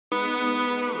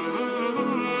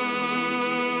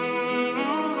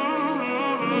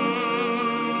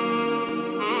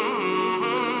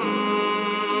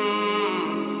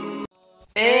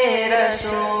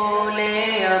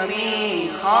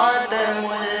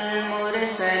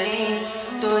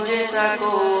المرسلین تجھ سا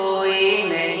کوئی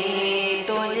نہیں،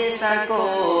 تجھ سا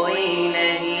کوئی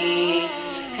نہیں،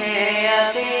 ہے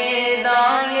عقیدہ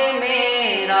یہ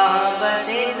میرا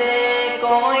بصدق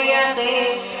و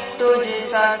یقین، تجھ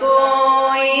سا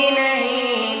کوئی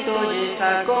نہیں، تجھ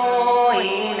سا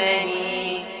کوئی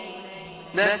نہیں۔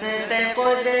 دست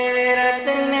قدرت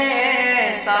نے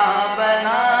ایسا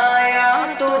بنایا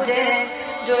تجھے،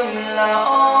 جملہ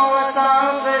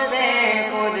اوصاف سے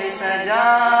خود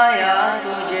سجایا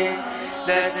تجھے،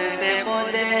 دست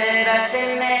قدرت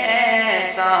نے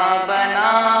ایسا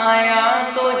بنایا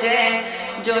تجھے،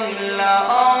 جملہ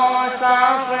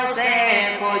اوصاف سے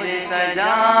خود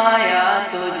سجایا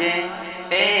تجھے،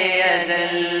 اے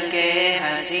ازل کے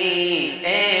ہنسی،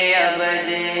 اے ابد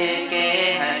کے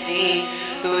ہنسی،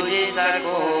 تجھ سا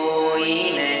کوئی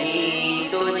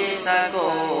نہیں، تجھ سا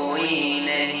کوئی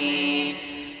نہیں،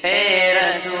 اے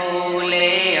رسول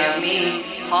امین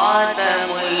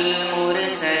خاتم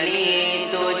المرسلین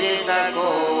تجھ سا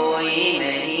کوئی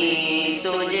نہیں،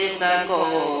 تجھ سا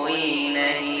کوئی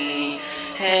نہیں،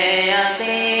 ہے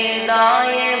عقیدہ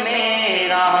یہ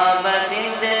میرا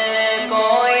بصدق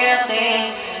و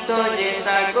یقین، تجھ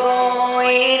سا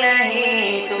کوئی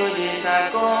نہیں، تجھ سا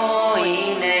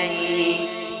کوئی نہیں۔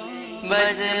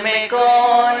 بزم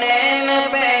کونین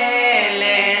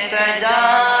پہلے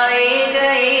سجائی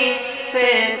گئی،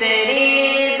 پھر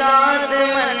تیری ذات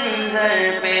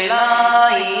منظر پہ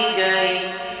لائی گئی،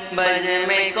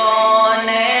 بزم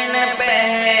کونین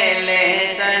پہلے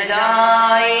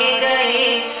سجائی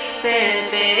گئی، پھر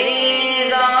تیری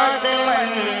ذات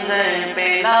منظر پہ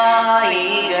لائی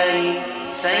گئی،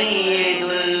 سید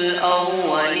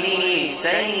الاولی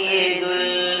سید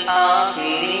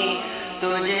الآخری،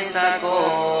 تجھ سا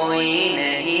کوئی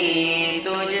نہیں،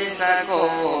 تجھ سا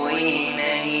کوئی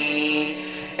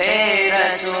نہیں، اے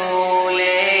رسول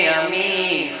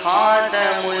امین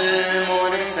خاتم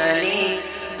المرسلین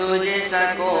تجھ سا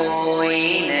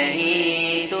کوئی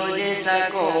نہیں، تجھ سا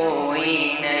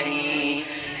کوئی نہیں،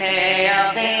 ہے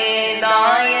عقیدہ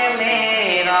یہ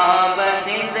میرا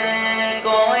بصدق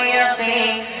و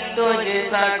یقین، تجھ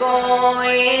سا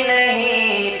کوئی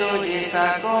نہیں، تجھ سا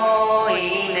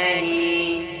کوئی نہیں،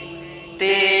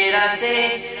 تیرا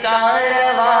سکہ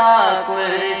رواں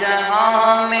کل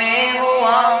جہاں میں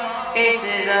ہوا، اس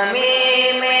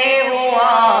زمین میں ہوا،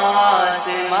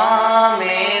 آسماں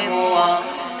میں ہوا،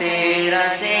 تیرا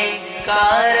سکہ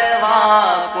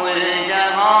رواں کل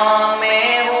جہاں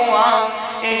میں ہوا،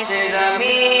 اس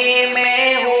زمین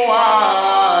میں ہوا،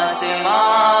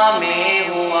 آسماں میں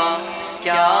ہوا،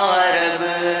 کیا عرب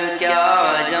کیا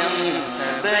عجم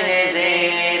سب ہے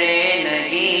زیر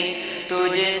نگی،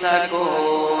 تجھ سا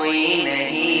کوئی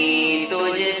نہیں،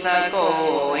 تجھ سا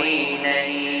کوئی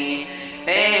نہیں،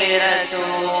 اے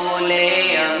رسول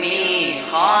امین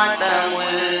خاتم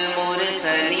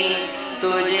المرسلین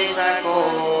تجھ سا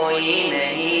کوئی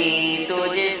نہیں،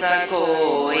 تجھ سا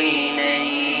کوئی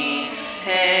نہیں،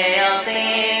 ہے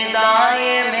عقیدہ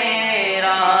یہ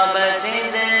میرا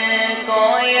بصدق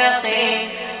و یقین،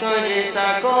 تجھ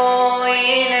سا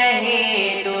کوئی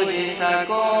نہیں، تجھ سا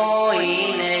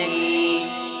کوئی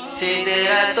نہیں،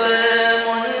 سدرۃ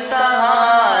المنتہا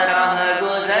راہ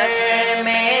گزر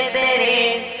میں تیری،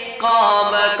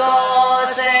 قاب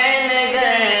قوسین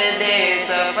گرد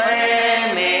سفر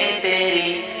میں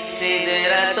تیری،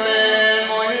 سدرۃ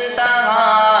المنتہا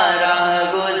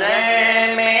راہ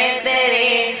گزر میں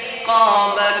تیری،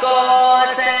 قاب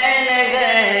قوسین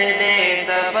گرد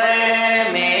سفر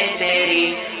میں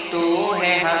تیری، تو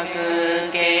ہے حق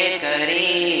کے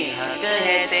قریب، حق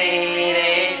ہے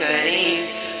تیرے قریب،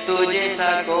 تجھ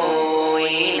سا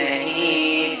کوئی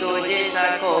نہیں، تجھ سا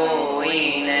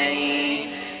کوئی نہیں،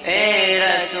 اے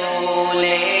رسول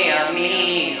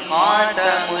امین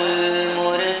خاتم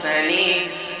المرسلین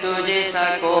تجھ سا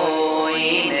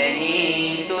کوئی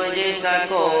نہیں، تجھ سا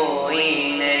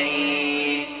کوئی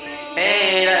نہیں،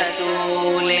 اے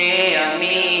رسول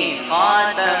امین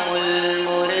خاتم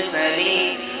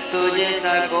المرسلین تجھ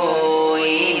سا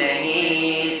کوئی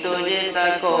نہیں، تجھ سا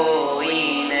کوئی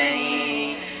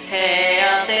نہیں، ہے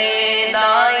عقیدہ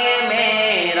یہ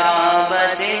میرا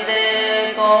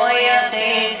بصدق و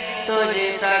یقین، تجھ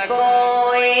سا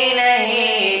کوئی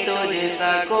نہیں، تجھ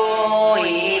سا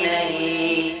کوئی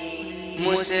نہیں،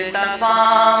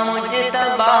 مصطفیٰ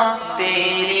مجتبیٰ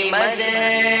تیری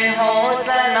مدح ہو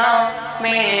ثنا،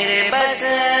 میرے بس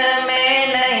میں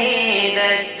نہیں،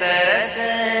 دسترس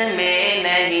میں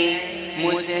نہیں،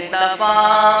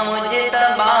 مصطفیٰ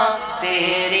مجتبیٰ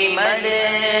تیری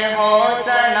مدح ہو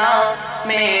ثنا،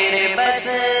 میرے بس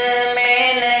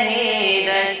میں نہیں،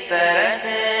 دسترس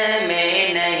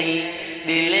میں نہیں،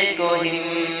 دل کو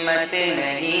ہمت خط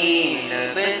نہیں،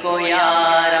 لب کو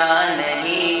یارا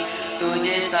نہیں،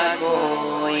 تجھ سا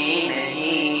کوئی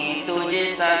نہیں،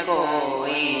 تجھ سا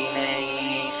کوئی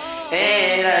نہیں۔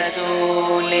 اے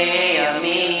رسول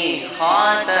امین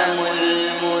خاتم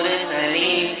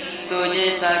المرسلین،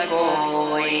 تجھ سا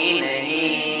کوئی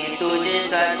نہیں، تجھ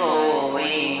سا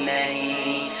کوئی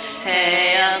نہیں۔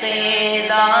 ہے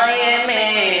عقیدہ یہ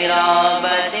میرا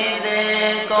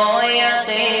بصدق و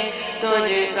یقین،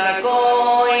 تجھ سا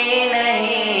کوئی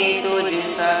نہیں، تجھ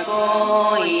سا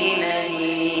کوئی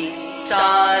نہیں۔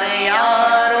 چار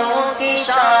یاروں کی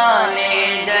شان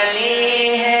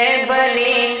جلی ہے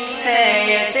بلی، ہے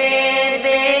یہ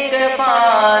صدیق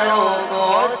فاروق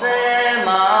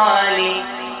عثمان علی۔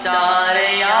 چار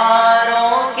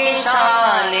یاروں کی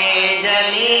شان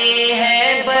جلی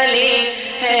ہے بلی،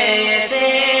 ہے یہ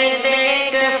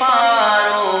صدیق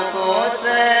فاروق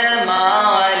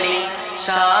عثمان علی۔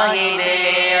 شاہد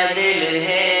عدل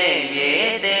ہے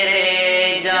یہ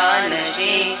تیرے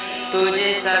جانشین،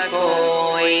 تجھ سا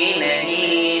کوئی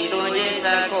نہیں، تجھ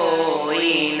سا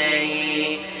کوئی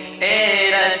نہیں۔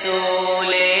 اے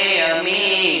رسول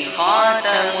امین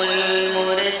خاتم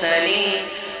المرسلین،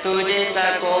 تجھ سا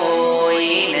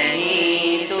کوئی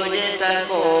نہیں، تجھ سا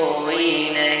کوئی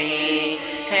نہیں۔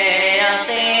 ہے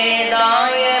عقیدہ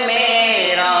یہ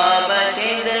میرا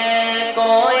بصدق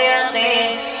و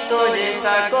یقین، تجھ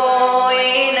سا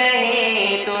کوئی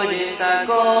نہیں، تجھ سا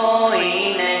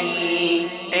کوئی نہیں۔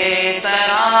 اے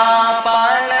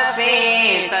سراپا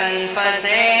نفیسن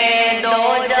فسے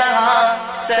دو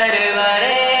جہاں، سرور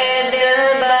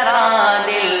دلبراں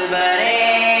دلبر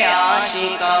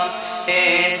عاشقاں۔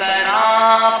 اے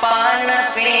سراپا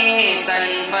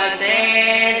نفیسن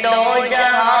فسے دو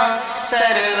جہاں،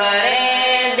 سرور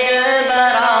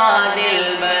دلبراں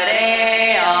دلبر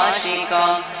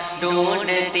عاشقاں۔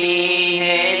 ڈھونڈتی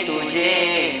ہے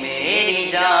تجھے میری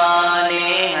جان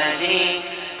حزین،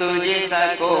 تجھ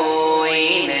سا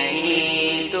کوئی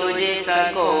نہیں، تجھ سا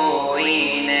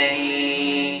کوئی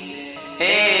نہیں۔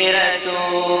 اے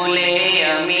رسول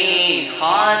امین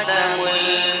خاتم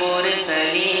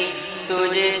المرسلین،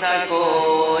 تجھ سا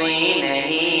کوئی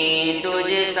نہیں،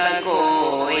 تجھ سا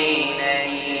کوئی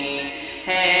نہیں۔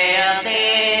 ہے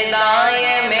عقیدہ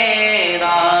یہ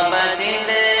میرا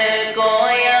بصدق و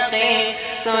یقین،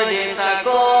 تجھ سا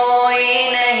کوئی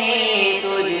نہیں،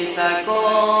 تجھ سا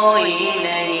کوئی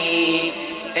نہیں۔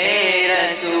 اے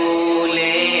رسول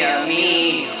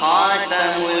امین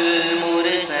خاتم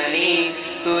المرسلین،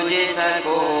 تجھ سا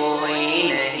کوئی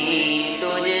نہیں،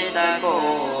 تجھ سا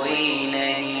کوئی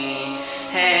نہیں۔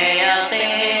 ہے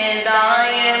عقیدہ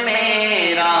یہ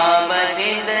میرا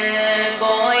بصدق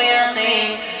و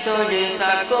یقین، تجھ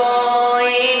سا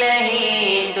کوئی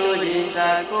نہیں، تجھ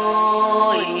سا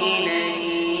کوئی